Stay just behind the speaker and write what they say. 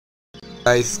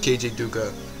Guys, KJ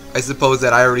Duga. I suppose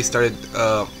that I already started.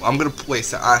 I'm gonna play.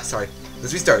 Sorry.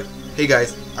 Let's restart. Hey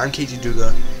guys, I'm KJ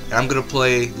Duga, and I'm gonna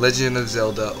play Legend of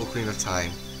Zelda: Ocarina of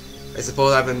Time. I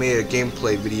suppose I haven't made a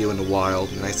gameplay video in a while,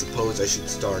 and I suppose I should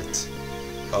start.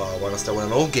 Why not start with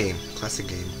an old game, classic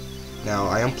game? Now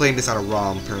I am playing this on a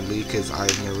ROM apparently, because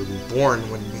I've never been born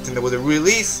when Nintendo was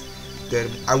released. Then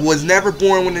I was never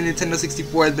born when the Nintendo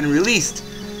 64 has been released.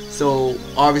 So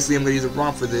obviously I'm gonna use a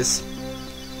ROM for this.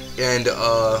 And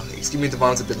excuse me if the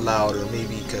volume's a bit loud, or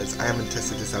maybe because I haven't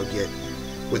tested this out yet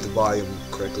with the volume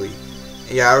correctly.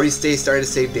 And yeah, I already started to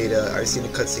save data. I already seen the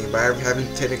cutscene, but I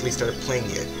haven't technically started playing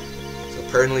yet. So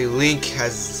apparently Link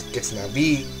gets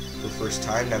Navi for the first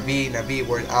time. Navi,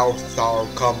 where our Thor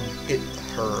come hit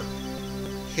her.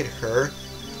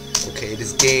 Okay,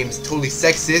 this game's totally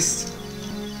sexist.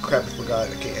 Crap, I forgot.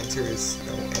 Okay, enter is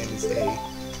no, N is A.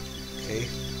 Okay,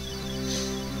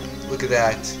 look at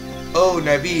that. Oh,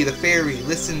 Navi, the fairy,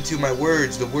 listen to my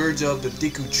words, the words of the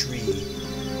Deku Tree.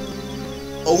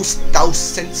 Oh, thou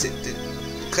sense it, the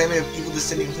climate of evil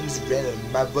descending from his venom.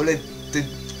 My violent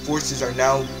forces are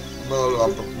now...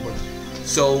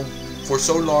 So, for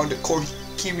so long, the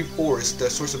Kiri Forest, the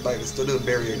source of life, has stood as a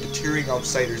barrier, deterring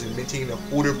outsiders and maintaining the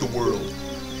order of the world.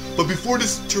 But before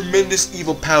this tremendous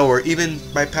evil power, even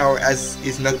my power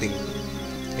is nothing.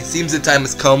 It seems the time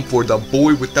has come for the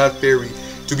boy without fairy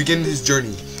to begin his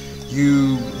journey.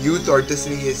 Youth, our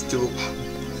destiny is to...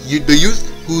 the youth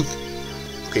who...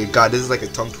 Okay, God, this is like a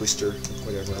tongue twister.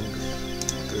 Whatever, I'm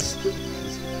good.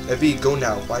 Navi, go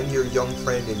now. Find your young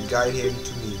friend and guide him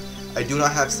to me. I do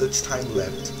not have such time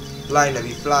left. Fly,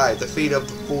 Navi, fly. The fate of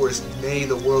the forest, nay,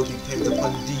 the world depends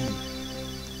upon thee.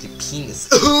 The penis.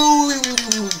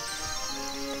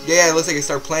 Yeah, it looks like I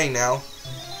start playing now.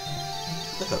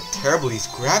 Look how terrible these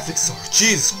graphics are.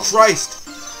 Jesus Christ.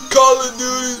 Call of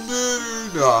Duty's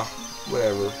better. Nah,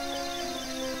 whatever.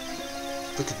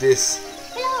 Look at this.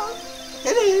 Hello.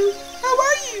 Hello. How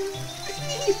are you?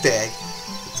 Hey, fag.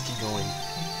 Let's keep going.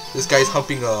 This guy's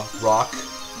humping a rock.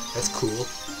 That's cool.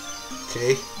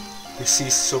 Okay. We see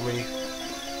so many.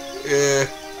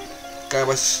 Guy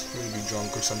must really be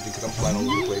drunk or something because I'm flying all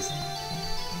over the place.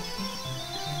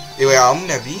 Anyway, I'm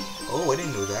Navi. Oh, I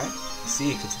didn't know that.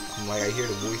 See, because I hear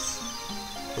the voice.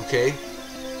 Okay.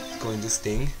 Going this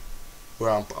thing. Where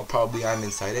I'm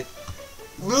inside it.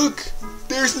 Look!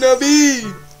 There's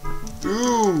Navi!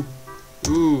 Ooh!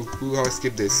 How do I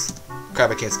skip this?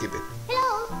 Crap, I can't skip it.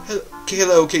 Hello!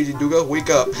 Hello, KJ Duga, wake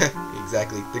up!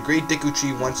 Exactly. The great Deku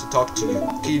Tree wants to talk to you.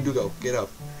 KJ Duga, get up.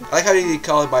 I like how they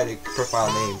call it by the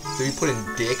profile name. So you put in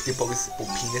dick, they probably say,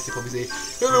 penis, they probably say,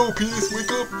 hello, penis,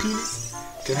 wake up, penis!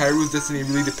 Can Hyrule's destiny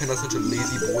really depend on such a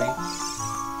lazy boy?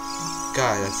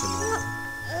 God, that's annoying.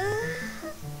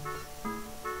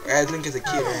 I had Link as a kid,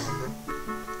 I remember.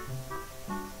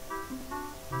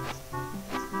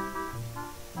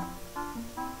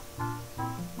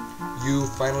 You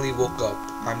finally woke up.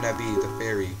 I'm Navi, the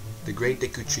fairy. The great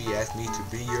Deku Tree asked me to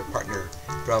be your partner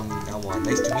from now on.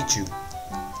 Nice to meet you.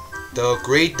 The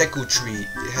great Deku Tree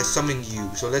has summoned you,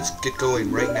 so let's get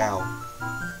going right now.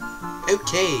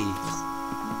 Okay,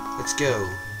 let's go.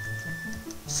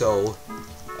 So,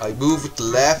 I move with the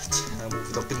left, I move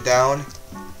with up and down.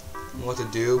 What to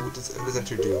do? What does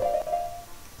enter do?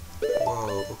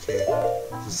 Whoa, okay.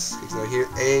 Just right here.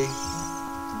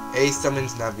 A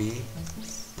summons Navi.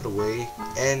 Put away.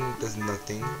 N does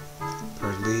nothing.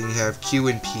 Apparently you have Q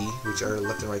and P, which are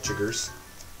left and right triggers.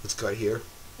 Let's go right here.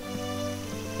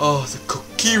 Oh, the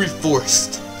Kokiri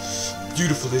Forest.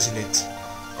 Beautiful, isn't it?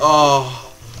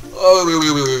 Oh, look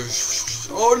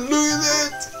at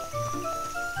that!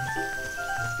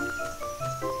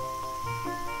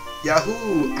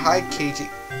 Yahoo! Hi, KJ.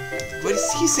 What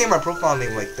is he saying my profile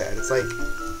name like that? It's like,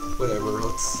 whatever.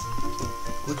 Let's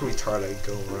look how retarded I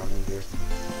go around in there.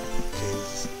 Okay,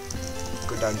 let's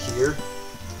go down here.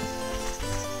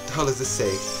 What the hell does this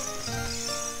say?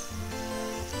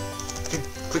 Okay,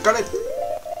 click on it.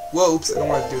 Whoa! Oops! I don't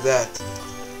want to do that.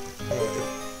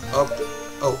 Up.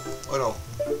 Oh no.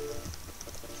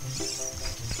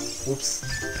 Whoops!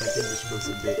 My fingers froze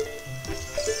a bit.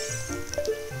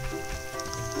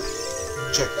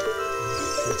 Check.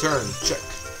 Return. Check.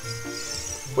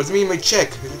 What does it mean by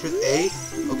check? Did you press A?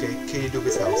 Okay, KJ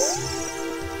Duga's house.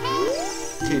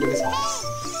 KJ Duga's house.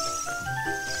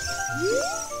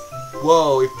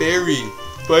 Whoa, a fairy!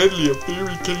 Finally, a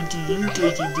fairy came to you,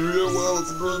 KJ Duga. Wow,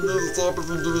 it's really nice to stop it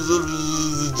from the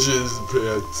jizz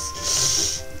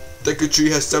pants. Deku Tree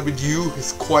has summoned you.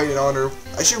 It's quite an honor.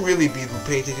 I should really be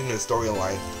paying attention to the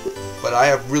storyline, but I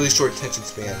have really short attention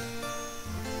span.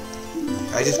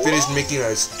 I just finished making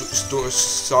a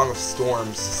Song of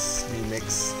Storms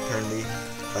remix, apparently.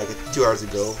 like 2 hours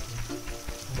ago.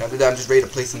 And after that, I'm just ready to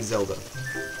play some Zelda.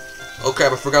 Oh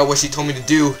crap, I forgot what she told me to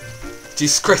do.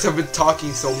 Jesus Christ, I've been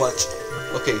talking so much.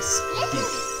 Okay, speak.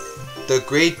 The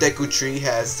Great Deku Tree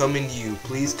has summoned you.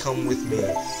 Please come with me.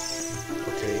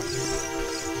 Okay.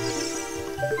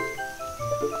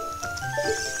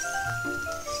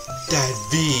 That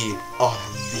V. Oh,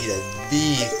 that V.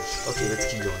 Okay, let's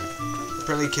keep going.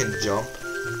 Apparently it can jump.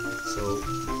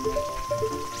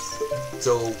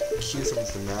 So cue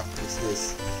summons the map. What's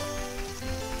this?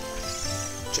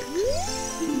 Check.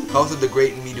 House of the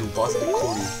Great Midu, boss of the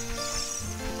Kori.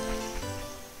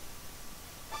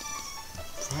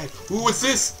 Right. Ooh, what's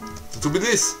this? What's up with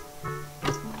this?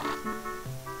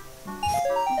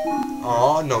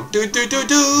 Oh no. Do.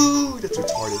 That's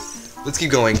retarded. Let's keep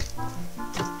going.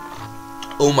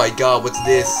 Oh my god, what's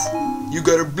this? You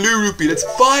got a blue rupee. That's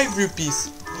 5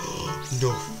 rupees.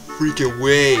 No freaking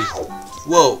way.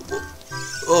 Whoa.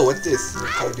 Oh, what's this?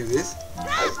 Can I do this?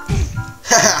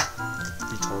 Haha.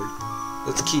 Retard.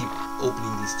 Let's keep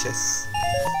opening these chests.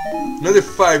 Another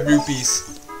 5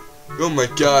 rupees. Oh my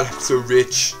god, I'm so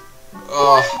rich.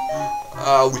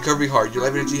 Recovery heart. Your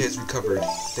life energy has recovered.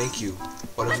 Thank you.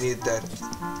 What if I needed that?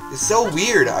 It's so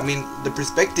weird. I mean, the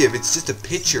perspective, it's just a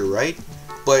picture, right?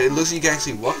 But it looks like you can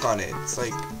actually walk on it. It's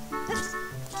like,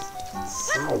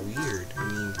 it's so weird. I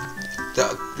mean,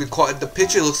 the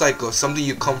picture looks like something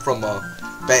you come from a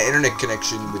bad internet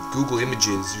connection with Google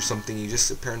Images or something. You just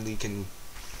apparently can,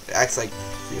 it acts like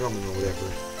filming or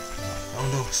whatever. I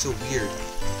don't know, it's so weird.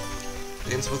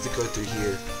 I'm supposed to go through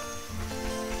here.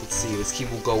 Let's see, let's keep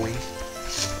going.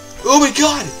 Oh my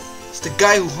god! It's the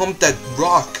guy who humped that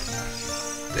rock.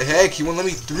 The heck, he won't let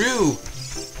me through.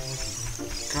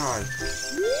 God.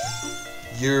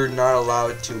 You're not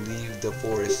allowed to leave the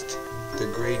forest. The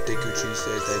Great Deku Tree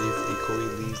said that if the Kori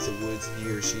leaves the woods, he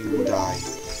or she will die.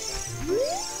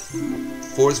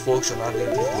 Forest folk shall not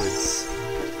leave the woods,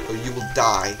 or you will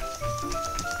die.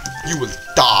 You will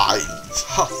die!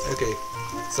 Ha! Okay,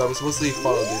 so I'm supposed to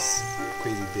follow this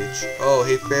crazy bitch. Oh,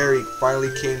 hey fairy,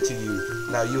 finally came to you.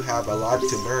 Now you have a lot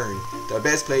to learn. The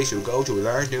best place to go to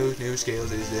learn new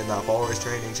skills is in the forest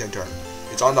training center.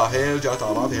 It's on the hill just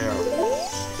above here.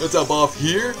 It's above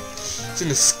here? It's in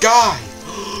the sky!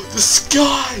 The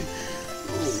sky!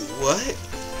 What?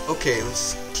 Okay,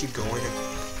 let's keep going.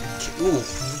 Ooh,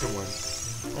 another one.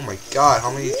 Oh my god,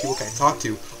 how many people can I talk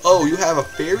to? Oh, you have a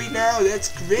fairy now? That's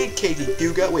great, Katie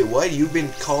Duga. Wait, what? You've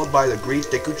been called by the Great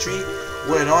Deku Tree?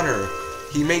 What an honor.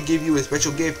 He may give you a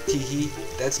special gift, teehee.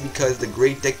 That's because the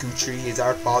Great Deku Tree is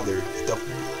our father.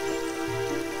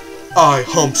 I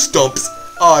hump stumps.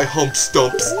 I hump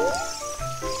stumps.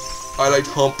 I like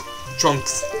hump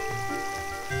trunks.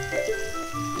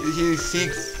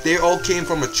 They all came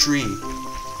from a tree.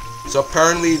 So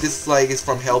apparently this is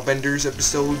from Hellbender's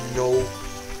episode, you know,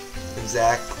 and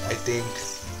Zack, I think,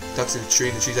 talks to the tree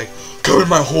and the tree's like, cover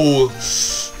my hole.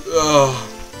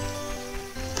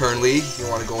 Apparently, you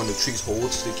want to go in the tree's hole,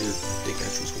 stick your dick in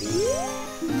the tree's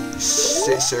hole.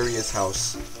 Serious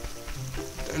house.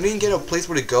 I didn't get a place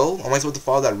where to go. Am I supposed to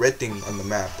follow that red thing on the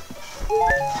map?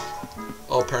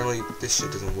 Oh, apparently this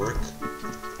shit doesn't work.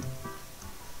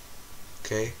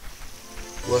 Okay.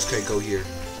 Where else can I go here?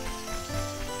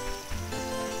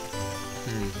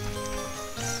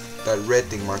 That red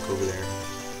thing mark over there.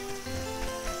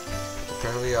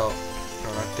 Apparently no,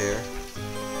 not there.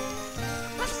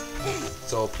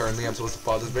 So apparently I'm supposed to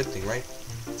follow this red thing, right?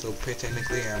 So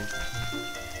technically I'm...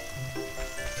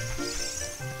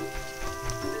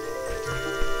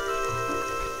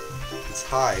 It's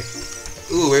high.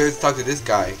 Ooh, we're here to talk to this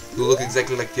guy, who looks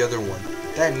exactly like the other one.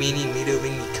 That meanie Mido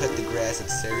made me cut the grass at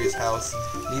Saria's house.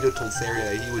 Mido told Saria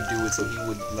that he would do it so he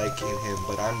would like him,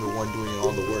 but I'm the one doing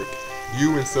all the work.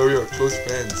 You and Saria are close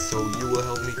friends, so you will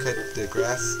help me cut the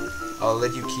grass. I'll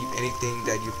let you keep anything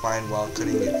that you find while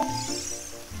cutting it.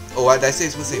 Oh, did I say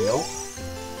it's supposed to say no?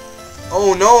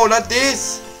 Oh no, not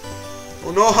this!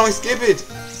 Oh no, how do I skip it?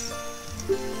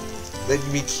 Let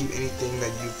me keep anything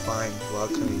that you find while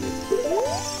cutting it.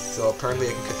 So apparently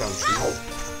I can cut down trees.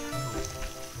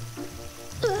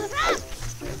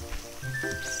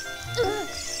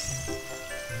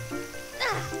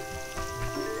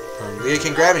 Apparently I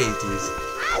can't grab any of these.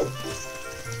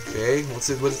 Okay,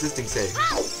 what does this thing say?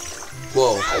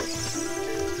 Whoa.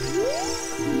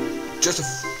 Just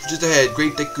ahead,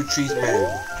 Great Deku Tree's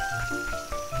meadow.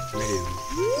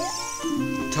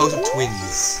 Tales of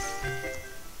twins.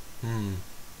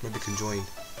 Maybe can join.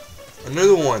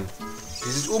 Another one.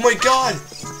 Oh my god!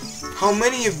 How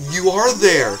many of you are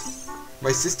there?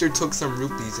 My sister took some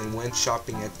rupees and went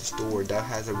shopping at the store that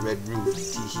has a red roof.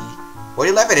 Teehee. Why do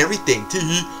you laugh at everything?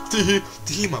 Tee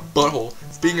tee, my butthole.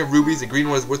 Speaking of rubies, the green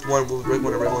one is worth 1, the red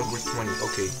one is worth 20.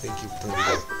 Okay, thank you for telling me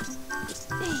that.